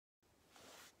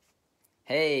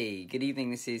Hey, good evening.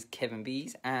 This is Kevin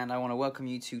Bees, and I want to welcome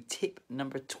you to tip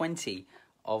number 20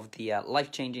 of the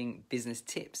life-changing business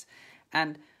tips.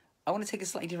 And I want to take a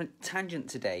slightly different tangent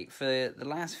today. For the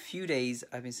last few days,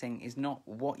 I've been saying it's not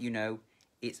what you know,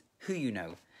 it's who you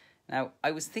know. Now,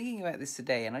 I was thinking about this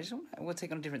today, and I want to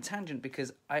take on a different tangent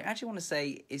because I actually want to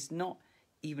say it's not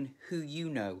even who you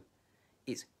know,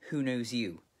 it's who knows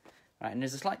you. Right? And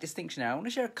there's a slight distinction now. I want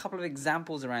to share a couple of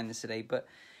examples around this today, but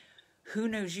who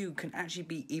knows you can actually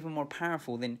be even more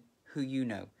powerful than who you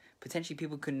know. Potentially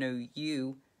people can know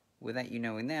you without you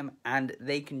knowing them, and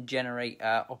they can generate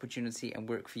opportunity and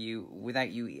work for you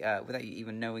without you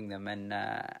even knowing them.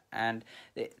 And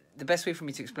the best way for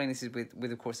me to explain this is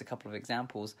with of course a couple of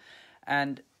examples.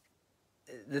 And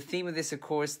the theme of this, of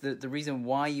course, the reason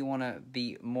why you want to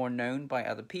be more known by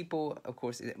other people, of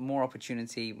course, is more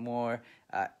opportunity, more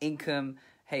income.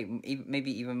 Hey,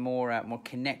 maybe even more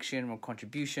connection, more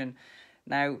contribution.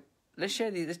 Now, let's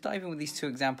dive in with these two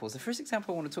examples. The first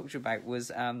example I want to talk to you about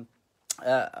was a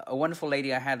wonderful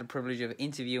lady I had the privilege of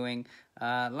interviewing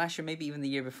last year, maybe even the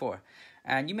year before.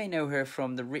 And you may know her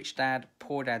from the Rich Dad,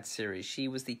 Poor Dad series. She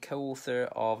was the co-author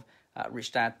of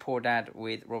Rich Dad, Poor Dad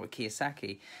with Robert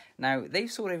Kiyosaki. Now, they've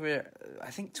sold over,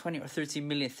 I think, 30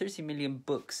 million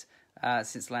books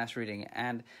since last reading,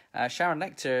 and Sharon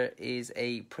Lechter is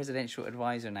a presidential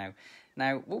advisor now.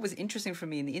 Now, what was interesting for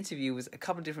me in the interview was a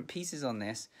couple of different pieces on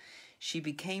this. She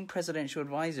became presidential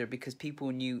advisor because people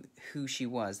knew who she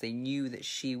was. They knew that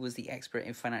she was the expert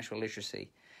in financial literacy.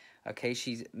 Okay,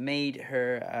 she's made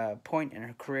her point in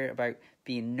her career about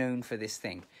being known for this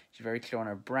thing. She's very clear on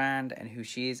her brand and who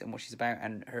she is and what she's about,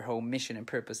 and her whole mission and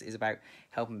purpose is about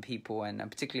helping people, and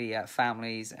particularly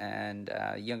families and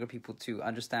younger people to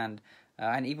understand,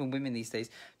 and even women these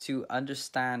days, to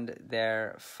understand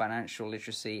their financial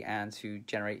literacy and to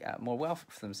generate more wealth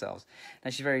for themselves.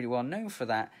 Now, she's very well known for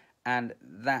that, and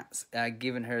that's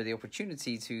given her the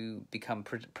opportunity to become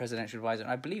presidential advisor,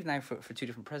 and I believe now for two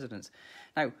different presidents.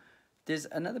 Now, there's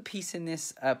another piece in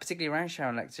this, particularly around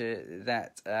Sharon Lechter,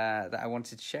 that I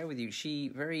wanted to share with you. She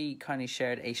very kindly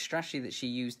shared a strategy that she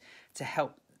used to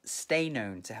help stay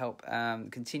known, to help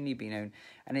continue to be known,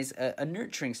 and it's a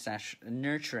nurturing strategy.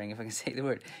 Nurturing, if I can say the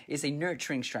word, is a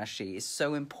nurturing strategy. It's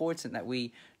so important that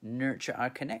we nurture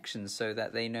our connections so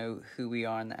that they know who we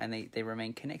are and they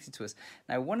remain connected to us.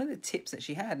 Now, one of the tips that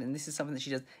she had, and this is something that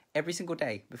she does every single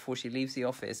day before she leaves the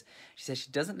office, she says she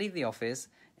doesn't leave the office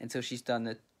until she's done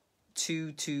the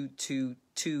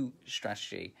 2-2-2-2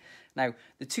 strategy. Now,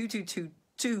 the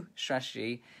 2-2-2-2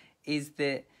 strategy is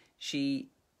that she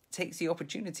takes the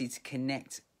opportunity to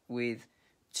connect with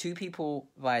two people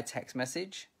via text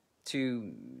message,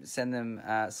 to send them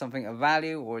something of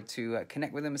value, or to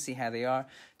connect with them and see how they are.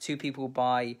 Two people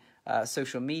by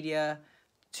social media,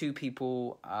 two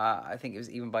people, I think it was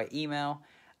even by email,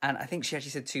 and I think she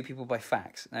actually said two people by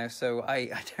fax. Now, so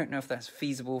I don't know if that's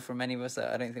feasible for many of us.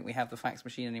 I don't think we have the fax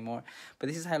machine anymore. But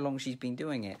this is how long she's been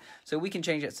doing it. So we can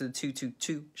change that to the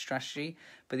 2-2-2 strategy.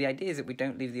 But the idea is that we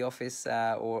don't leave the office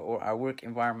or our work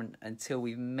environment until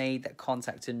we've made that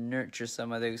contact to nurture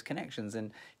some of those connections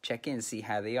and check in, see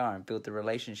how they are, and build the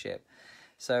relationship.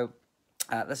 So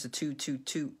that's a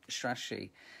 2-2-2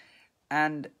 strategy.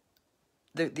 And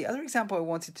the other example I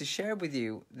wanted to share with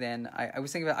you then, I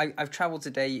was thinking about, I've travelled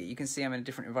today. You can see I'm in a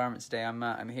different environment today.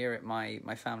 I'm here at my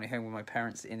family home with my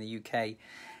parents in the UK.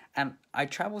 And I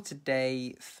travelled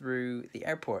today through the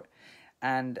airport.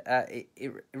 And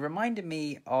it reminded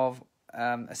me of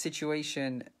a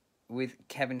situation with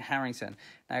Kevin Harrington.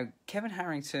 Now, Kevin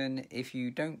Harrington, if you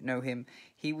don't know him,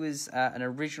 he was an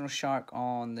original shark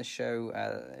on the show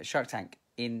Shark Tank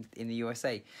in the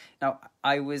USA. Now,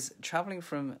 I was traveling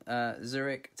from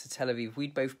Zurich to Tel Aviv.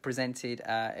 We'd both presented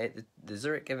at the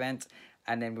Zurich event,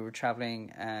 and then we were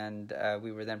traveling, and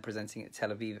we were then presenting at Tel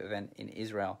Aviv event in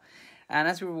Israel. And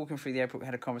as we were walking through the airport, we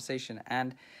had a conversation,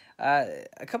 and a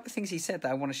couple of things he said that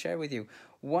I want to share with you.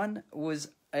 One was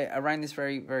around this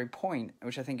very, very point,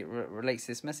 which I think it relates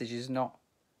to this message, is not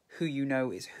who you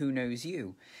know, is who knows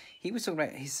you. He was talking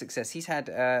about his success. He's had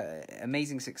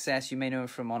amazing success. You may know him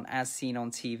from As Seen on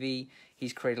TV.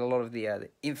 He's created a lot of the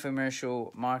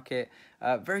infomercial market.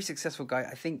 Very successful guy.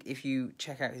 I think if you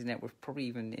check out his net worth, probably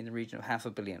even in the region of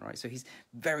 $500 million, right? So he's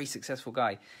a very successful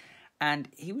guy. And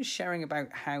he was sharing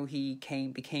about how he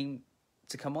became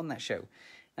to come on that show.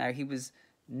 Now, he was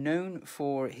known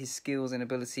for his skills and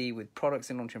ability with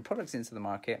products and launching products into the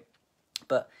market,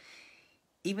 but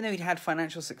even though he'd had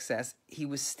financial success, he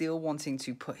was still wanting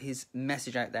to put his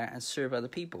message out there and serve other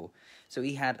people. So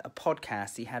he had a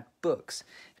podcast, he had books.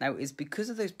 Now, it's because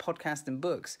of those podcasts and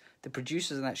books, the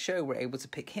producers of that show were able to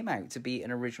pick him out to be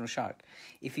an original shark.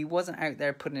 If he wasn't out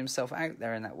there putting himself out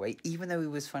there in that way, even though he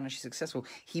was financially successful,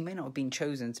 he may not have been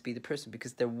chosen to be the person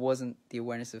because there wasn't the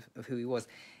awareness of who he was.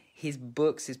 His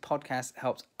books, his podcast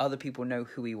helped other people know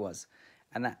who he was.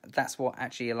 And that's what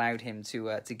actually allowed him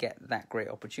to get that great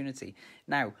opportunity.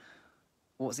 Now,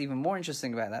 what's even more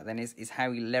interesting about that then is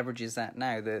how he leverages that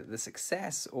now. The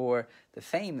success or the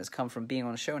fame that's come from being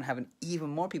on a show and having even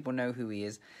more people know who he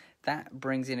is, that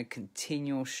brings in a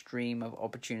continual stream of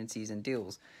opportunities and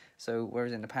deals. So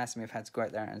whereas in the past he may have had to go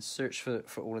out there and search for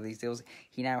all of these deals,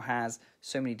 he now has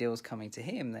so many deals coming to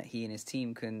him that he and his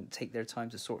team can take their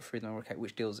time to sort through them and work out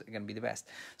which deals are going to be the best.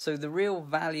 So the real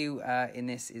value in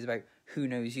this is about who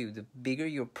knows you. The bigger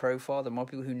your profile, the more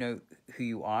people who know who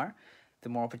you are, the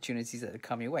more opportunities that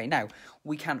come your way. Now,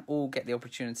 we can't all get the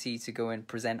opportunity to go and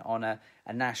present on a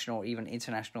national or even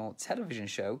international television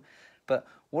show, but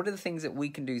what are the things that we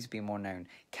can do to be more known?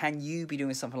 Can you be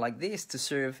doing something like this to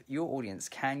serve your audience?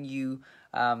 Can you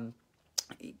go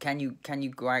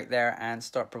out there and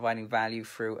start providing value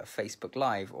through a Facebook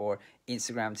Live or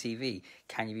Instagram TV?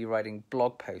 Can you be writing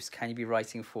blog posts? Can you be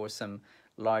writing for some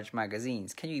large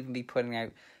magazines? Can you even be putting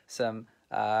out some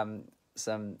Instagram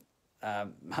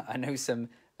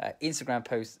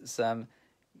posts, some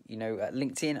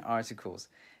LinkedIn articles?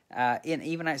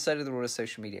 Even outside of the world of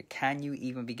social media, can you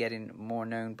even be getting more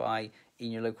known by in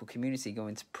your local community,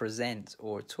 going to present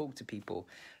or talk to people?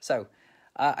 So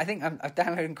I think I've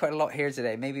downloaded quite a lot here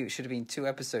today. Maybe it should have been 2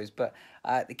 episodes, but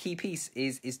the key piece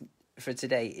is for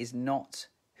today is not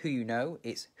who you know,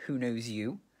 it's who knows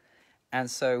you. And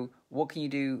so what can you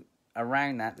do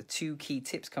around that? The 2 key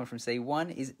tips come from today. One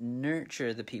is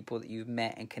nurture the people that you've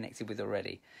met and connected with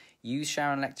already. Use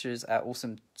Sharon Lechter's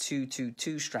awesome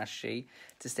 2-2-2 strategy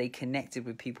to stay connected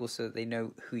with people so that they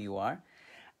know who you are.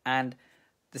 And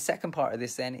the second part of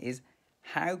this then is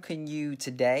how can you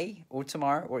today or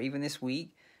tomorrow or even this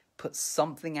week put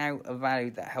something out of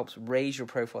value that helps raise your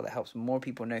profile, that helps more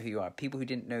people know who you are, people who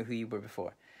didn't know who you were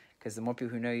before. Because the more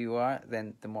people who know you are,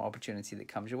 then the more opportunity that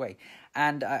comes your way.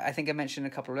 And I think I mentioned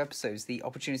in a couple of episodes, the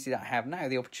opportunity that I have now,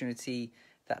 the opportunity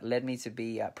that led me to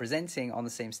be presenting on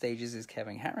the same stages as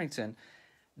Kevin Harrington,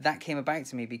 that came about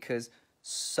to me because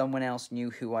someone else knew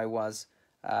who I was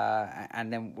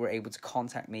and then were able to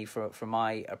contact me for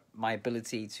my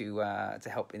ability to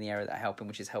help in the area that I help in,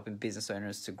 which is helping business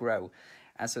owners to grow.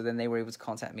 And so then they were able to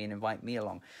contact me and invite me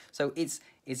along. So it's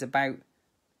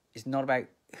not about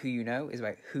who you know, it's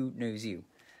about who knows you.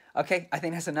 Okay, I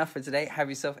think that's enough for today. Have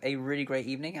yourself a really great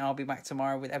evening, and I'll be back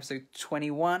tomorrow with episode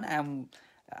 21. And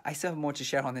I still have more to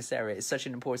share on this area. It's such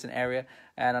an important area,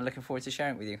 and I'm looking forward to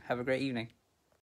sharing it with you. Have a great evening.